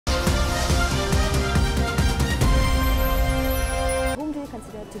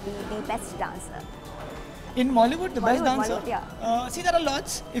be the best dancer? In Bollywood, the best dancer? Bollywood, yeah. See, there are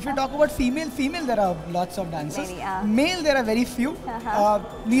lots. If you talk about female, there are lots of dancers. Many, Male, there are very few.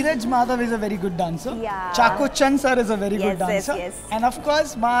 Neeraj Madhav is a very good dancer. Yeah. Chako Chand sir is a very good Yes, dancer. yes. And of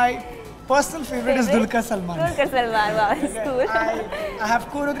course, my personal favorite is Dulquer Salman. Dulquer Salman, wow, it's cool. I have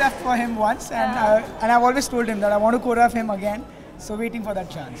choreographed for him once, and I've always told him that I want to choreograph him again. So waiting for that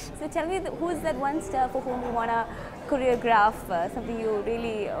chance. So tell me, who's that one star for whom you want to choreograph, something you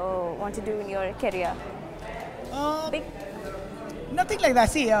really want to do in your career? Big? Nothing like that.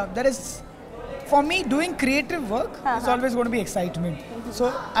 See, there is, for me, doing creative work is always going to be excitement.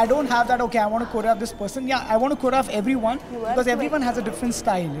 So I don't have that, okay, I want to choreograph this person. Yeah, I want to choreograph everyone because everyone has a different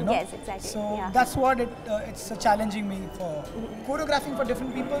style, you know. Yes, exactly. So that's what it's challenging me for choreographing for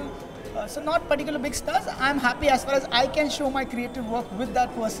different people. So not particular big stars. I'm happy as far as I can show my creative work with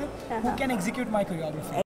that person who can execute my choreography.